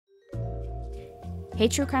Hey,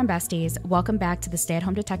 True Crime Besties. Welcome back to the Stay at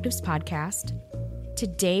Home Detectives podcast.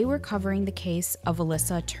 Today, we're covering the case of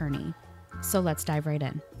Alissa Turney. So let's dive right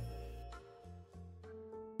in.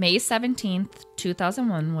 May 17th,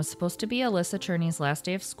 2001 was supposed to be Alissa Turney's last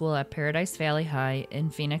day of school at Paradise Valley High in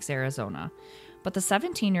Phoenix, Arizona. But the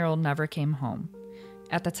 17-year-old never came home.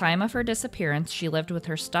 At the time of her disappearance, she lived with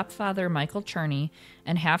her stepfather, Michael Turney,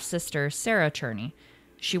 and half-sister, Sarah Turney.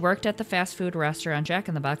 She worked at the fast food restaurant Jack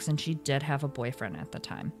in the Box, and she did have a boyfriend at the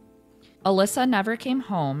time. Alissa never came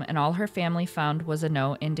home, and all her family found was a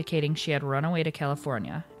note indicating she had run away to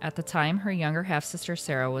California. At the time, her younger half-sister,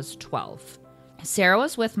 Sarah, was 12. Sarah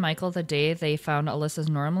was with Michael the day they found Alyssa's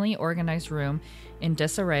normally organized room in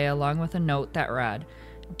disarray, along with a note that read,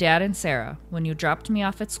 "Dad and Sarah, when you dropped me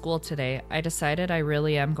off at school today, I decided I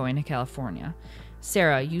really am going to California.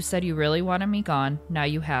 Sarah, you said you really wanted me gone. Now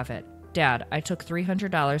you have it. Dad, I took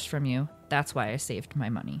 $300 from you. That's why I saved my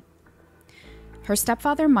money." Her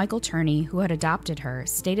stepfather, Michael Turney, who had adopted her,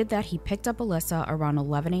 stated that he picked up Alissa around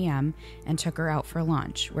 11 a.m. and took her out for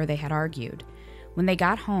lunch, where they had argued. When they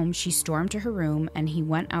got home, she stormed to her room and he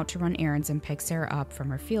went out to run errands and pick Sarah up from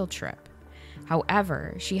her field trip.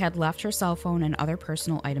 However, she had left her cell phone and other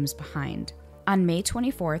personal items behind. On May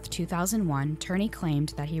 24, 2001, Turney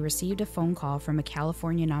claimed that he received a phone call from a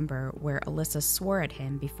California number where Alissa swore at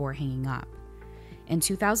him before hanging up. In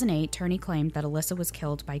 2008, Turney claimed that Alissa was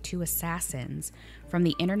killed by two assassins from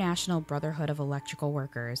the International Brotherhood of Electrical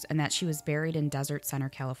Workers and that she was buried in Desert Center,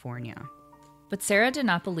 California. But Sarah did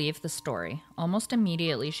not believe the story. Almost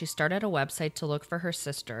immediately, she started a website to look for her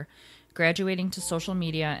sister, graduating to social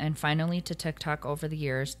media and finally to TikTok over the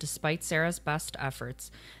years. Despite Sarah's best efforts,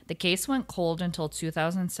 the case went cold until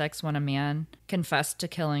 2006 when a man confessed to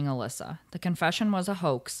killing Alissa. The confession was a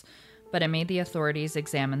hoax, but it made the authorities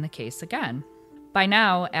examine the case again. By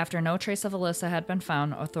now, after no trace of Alissa had been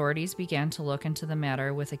found, authorities began to look into the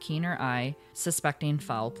matter with a keener eye, suspecting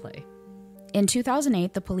foul play. In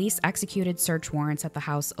 2008, the police executed search warrants at the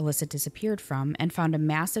house Alissa disappeared from and found a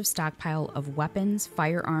massive stockpile of weapons,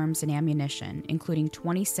 firearms, and ammunition, including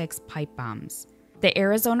 26 pipe bombs. The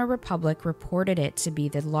Arizona Republic reported it to be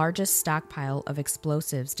the largest stockpile of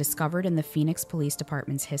explosives discovered in the Phoenix Police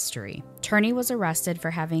Department's history. Turney was arrested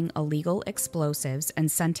for having illegal explosives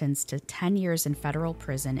and sentenced to 10 years in federal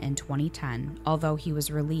prison in 2010, although he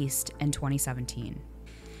was released in 2017.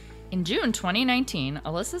 In June 2019,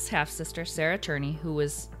 Alyssa's half-sister, Sarah Turney, who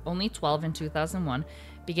was only 12 in 2001,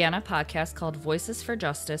 began a podcast called Voices for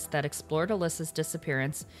Justice that explored Alyssa's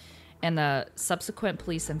disappearance and the subsequent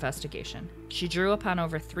police investigation. She drew upon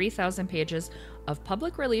over 3,000 pages of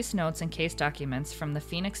public release notes and case documents from the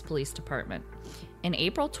Phoenix Police Department. In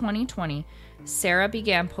April 2020, Sarah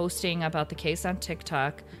began posting about the case on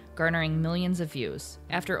TikTok, garnering millions of views.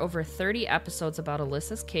 After over 30 episodes about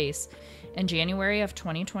Alyssa's case, in January of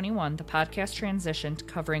 2021, the podcast transitioned,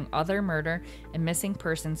 covering other murder and missing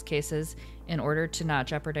persons cases in order to not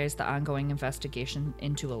jeopardize the ongoing investigation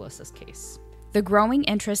into Alyssa's case. The growing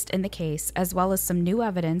interest in the case, as well as some new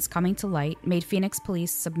evidence coming to light, made Phoenix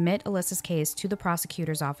police submit Alyssa's case to the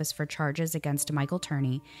prosecutor's office for charges against Michael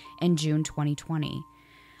Turney in June 2020.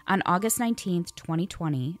 On August 19,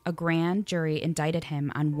 2020, a grand jury indicted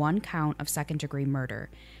him on one count of second-degree murder,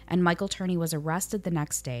 and Michael Turney was arrested the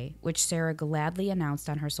next day, which Sarah gladly announced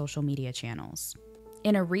on her social media channels.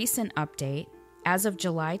 In a recent update, as of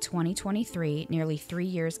July 2023, nearly 3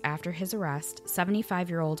 years after his arrest,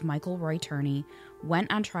 75-year-old Michael Roy Turney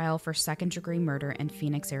went on trial for second-degree murder in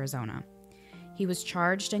Phoenix, Arizona. He was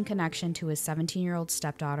charged in connection to his 17-year-old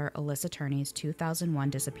stepdaughter, Alissa Turney's 2001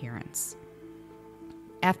 disappearance.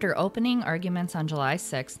 After opening arguments on July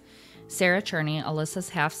 6th, Sarah Turney, Alyssa's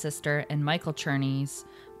half-sister, and Michael Turney's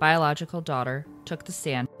biological daughter took the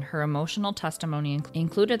stand. Her emotional testimony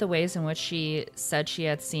included the ways in which she said she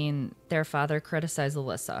had seen their father criticize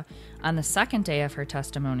Alissa. On the second day of her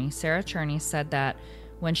testimony, Sarah Turney said that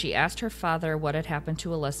when she asked her father what had happened to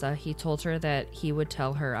Alissa, he told her that he would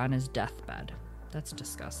tell her on his deathbed. That's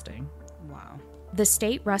disgusting. Wow. The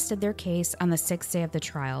state rested their case on the sixth day of the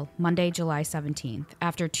trial, Monday, July 17th,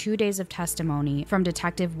 after 2 days of testimony from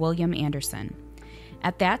Detective William Anderson.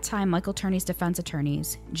 At that time, Michael Turney's defense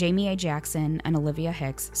attorneys, Jamie A. Jackson and Olivia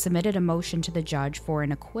Hicks, submitted a motion to the judge for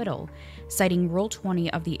an acquittal, citing Rule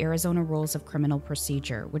 20 of the Arizona Rules of Criminal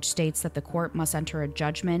Procedure, which states that the court must enter a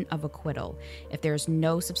judgment of acquittal if there is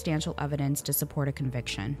no substantial evidence to support a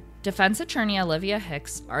conviction. Defense attorney Olivia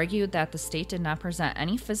Hicks argued that the state did not present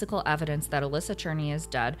any physical evidence that Alissa Turney is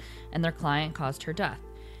dead and their client caused her death.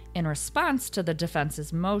 In response to the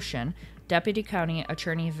defense's motion, Deputy County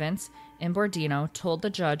Attorney Vince Imbordino told the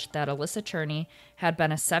judge that Alissa Turney had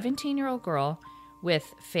been a 17-year-old girl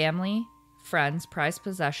with family, friends, prized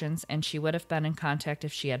possessions, and she would have been in contact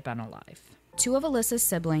if she had been alive. Two of Alyssa's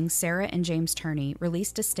siblings, Sarah and James Turney,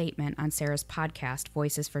 released a statement on Sarah's podcast,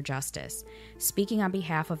 Voices for Justice. Speaking on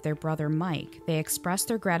behalf of their brother Mike, they expressed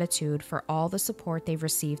their gratitude for all the support they've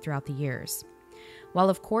received throughout the years. While,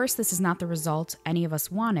 of course, this is not the result any of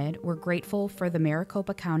us wanted, we're grateful for the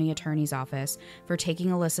Maricopa County Attorney's Office for taking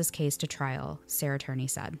Alyssa's case to trial, Sarah Turney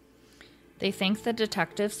said. They thank the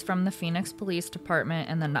detectives from the Phoenix Police Department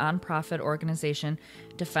and the nonprofit organization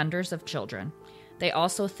Defenders of Children. They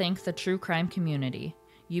also thank the true crime community.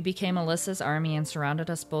 You became Alyssa's army and surrounded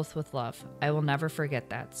us both with love. I will never forget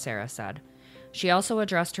that, Sarah said. She also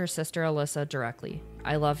addressed her sister Alissa directly.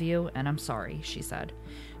 I love you, and I'm sorry, she said.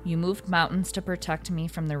 You moved mountains to protect me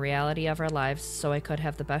from the reality of our lives so I could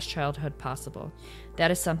have the best childhood possible. That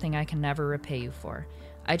is something I can never repay you for.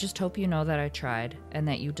 I just hope you know that I tried and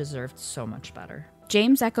that you deserved so much better.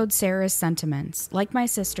 James echoed Sarah's sentiments. Like my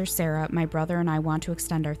sister Sarah, my brother and I want to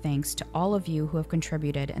extend our thanks to all of you who have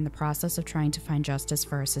contributed in the process of trying to find justice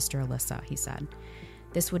for our sister Alissa, he said.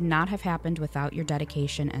 This would not have happened without your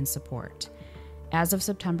dedication and support. As of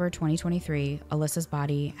September 2023, Alyssa's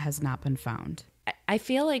body has not been found. I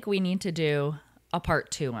feel like we need to do a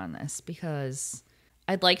part 2 on this because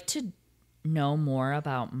I'd like to know more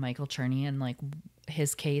about Michael Turney and like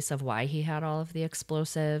his case of why he had all of the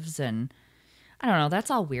explosives. And I don't know, that's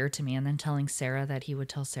all weird to me. And then telling Sarah that he would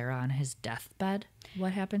tell Sarah on his deathbed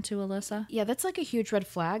what happened to Alissa. Yeah, that's like a huge red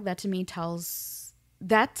flag. That to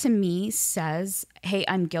me says, hey,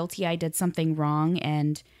 I'm guilty. I did something wrong.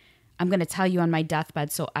 And I'm going to tell you on my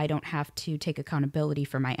deathbed so I don't have to take accountability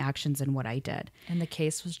for my actions and what I did. And the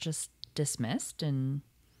case was just dismissed in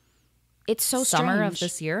it's so summer strange. Of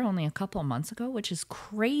this year, only a couple of months ago, which is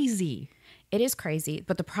crazy. It is crazy.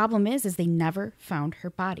 But the problem is they never found her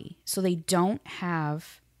body. So they don't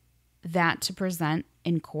have that to present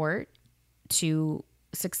in court to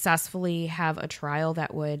successfully have a trial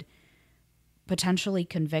that would potentially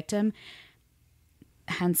convict him.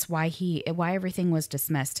 Hence why everything was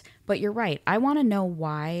dismissed. But you're right. I want to know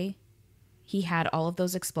why he had all of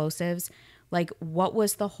those explosives. Like, what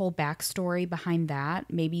was the whole backstory behind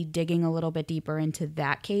that? Maybe digging a little bit deeper into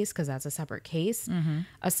that case, because that's a separate case,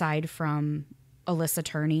 aside from Alissa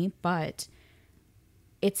Turney. But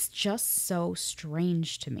it's just so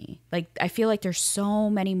strange to me. Like, I feel like there's so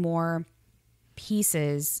many more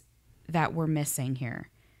pieces that we're missing here.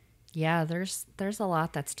 Yeah, there's a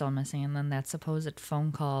lot that's still missing. And then that supposed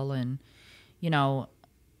phone call and,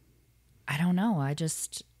 I don't know.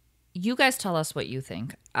 You guys tell us what you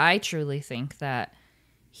think. I truly think that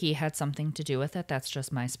he had something to do with it. That's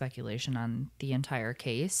just my speculation on the entire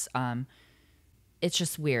case. It's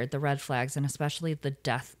just weird, the red flags, and especially the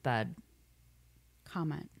deathbed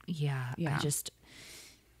comment. Yeah.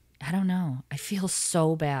 I don't know. I feel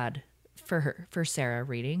so bad for Sarah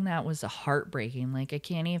reading. That was heartbreaking. Like I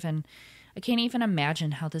can't even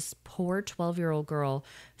imagine how this poor 12-year-old girl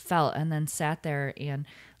felt and then sat there and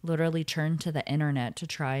literally turned to the internet to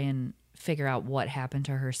try and figure out what happened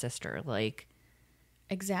to her sister. Like,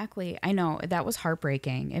 exactly. I know that was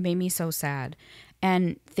heartbreaking. It made me so sad.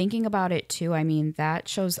 And thinking about it too, I mean, that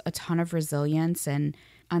shows a ton of resilience and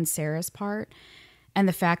on Sarah's part. And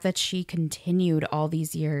the fact that she continued all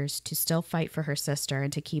these years to still fight for her sister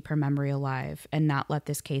and to keep her memory alive and not let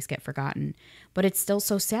this case get forgotten. But it's still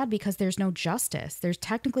so sad because there's no justice. There's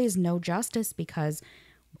technically is no justice because,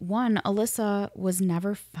 one, Alissa was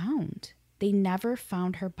never found. They never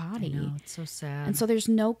found her body. I know, it's so sad. And so there's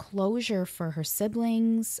no closure for her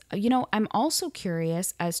siblings. I'm also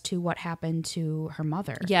curious as to what happened to her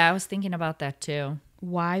mother. Yeah, I was thinking about that too.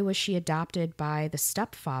 Why was she adopted by the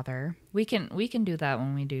stepfather? We can do that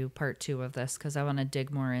when we do part 2 of this because I want to dig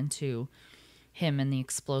more into him and the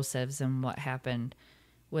explosives and what happened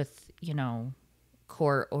with,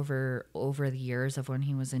 court over the years of when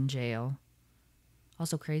he was in jail.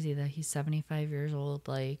 Also crazy that he's 75 years old.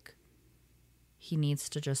 Like, he needs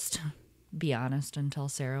to just be honest and tell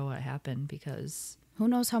Sarah what happened because who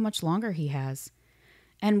knows how much longer he has.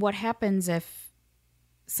 And what happens if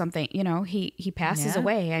something, he passes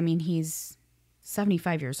away. I mean, he's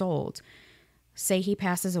 75 years old. Say he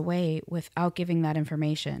passes away without giving that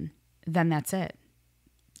information, then that's it.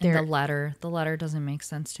 And the letter doesn't make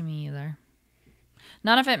sense to me either.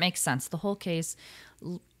 None of it makes sense. The whole case,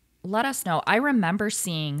 let us know. I remember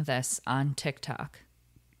seeing this on TikTok.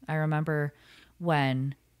 I remember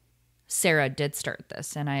when Sarah did start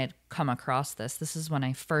this and I had come across this. This is when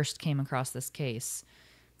I first came across this case.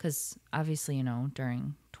 Because obviously,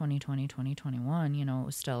 during 2020, 2021, it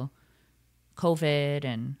was still COVID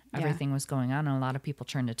and everything was going on. And a lot of people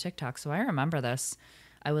turned to TikTok. So I remember this.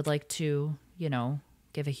 I would like to,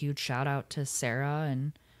 give a huge shout out to Sarah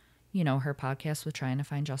and, you know, her podcast with trying to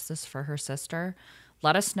find justice for her sister.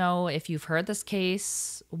 Let us know if you've heard this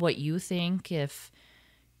case, what you think, if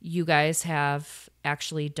you guys have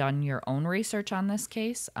actually done your own research on this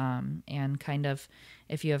case, and kind of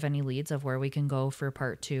if you have any leads of where we can go for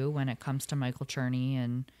part 2 when it comes to Michael Turney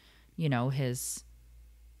and, you know, his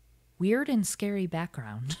weird and scary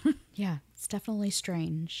background. Yeah, it's definitely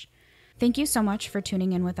strange. Thank you so much for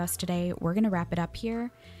tuning in with us today. We're going to wrap it up here,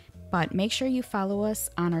 but make sure you follow us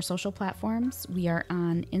on our social platforms. We are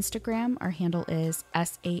on Instagram. Our handle is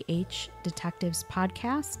SAH Detectives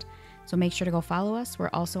Podcast. So make sure to go follow us. We're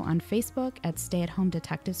also on Facebook at Stay at Home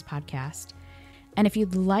Detectives Podcast. And if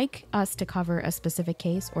you'd like us to cover a specific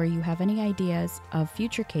case or you have any ideas of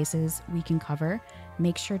future cases we can cover,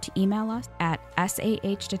 make sure to email us at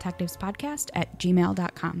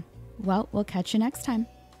sahdetectivespodcast@gmail.com. Well, we'll catch you next time.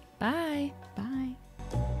 Bye. Bye.